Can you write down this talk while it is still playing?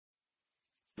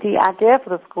The idea for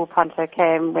the school poncho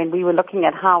came when we were looking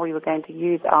at how we were going to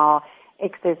use our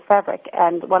excess fabric.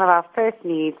 And one of our first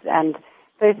needs and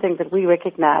first things that we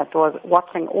recognized was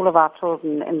watching all of our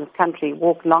children in this country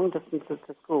walk long distances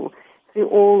to school through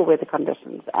all the weather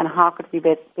conditions, and how could we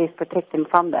best protect them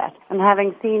from that. And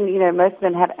having seen, most of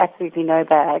them have absolutely no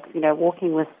bags,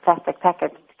 walking with plastic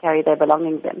packets to carry their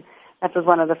belongings in. That was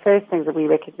one of the first things that we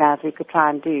recognized we could try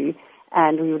and do,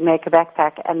 and we would make a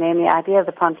backpack. And then the idea of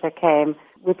the poncho came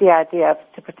with the idea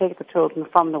to protect the children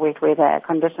from the wet weather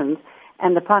conditions.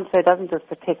 And the poncho doesn't just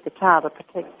protect the child, it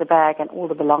protects the bag and all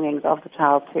the belongings of the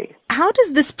child too. How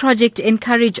does this project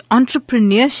encourage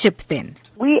entrepreneurship then?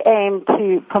 We aim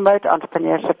to promote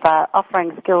entrepreneurship by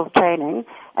offering skills training.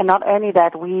 And not only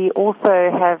that, we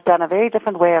also have done a very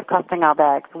different way of costing our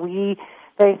bags. We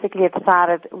basically have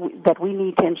decided that we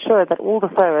need to ensure that all the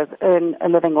sewers earn a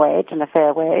living wage and a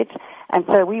fair wage. And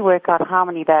so we work out how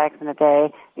many bags in a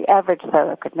day the average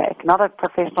sewer could make. Not a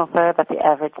professional sewer, but the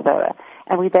average sewer.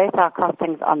 And we base our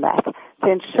costings on that to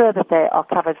ensure that they are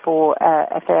covered for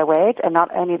a fair wage. And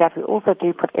not only that, we also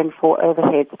do put in for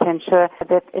overheads to ensure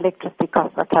that electricity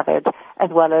costs are covered as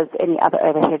well as any other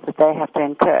overheads that they have to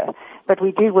incur. But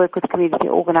we do work with community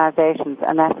organizations,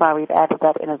 and that's why we've added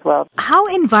that in as well. How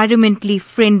environmentally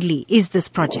friendly is this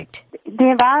project?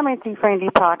 The environmentally friendly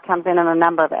part comes in a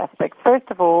number of aspects. First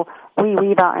of all, we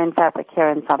weave our own fabric here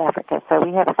in South Africa. So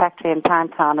we have a factory in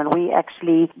Pinetown, and we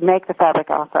actually make the fabric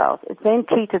ourselves. It's then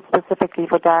treated specifically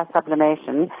for dye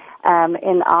sublimation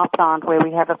in our plant, where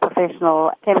we have a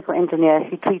professional chemical engineer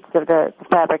who treats the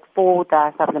fabric for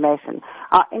dye sublimation.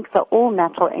 Our inks are all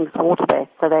natural inks,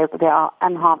 water-based, so they are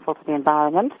unharmful to the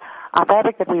environment. Our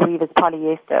fabric that we weave is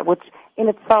polyester, which in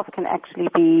itself can actually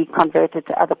be converted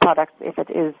to other products if it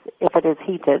is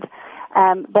heated.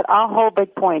 But our whole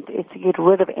big point is to get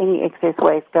rid of any excess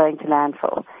waste going to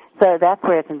landfill. So that's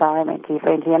where it's environmentally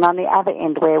friendly. And on the other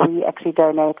end, where we actually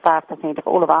donate 5% of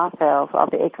all of our sales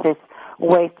of the excess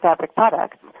waste fabric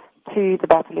products to the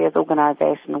Bateleurs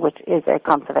organization, which is a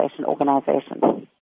conservation organization.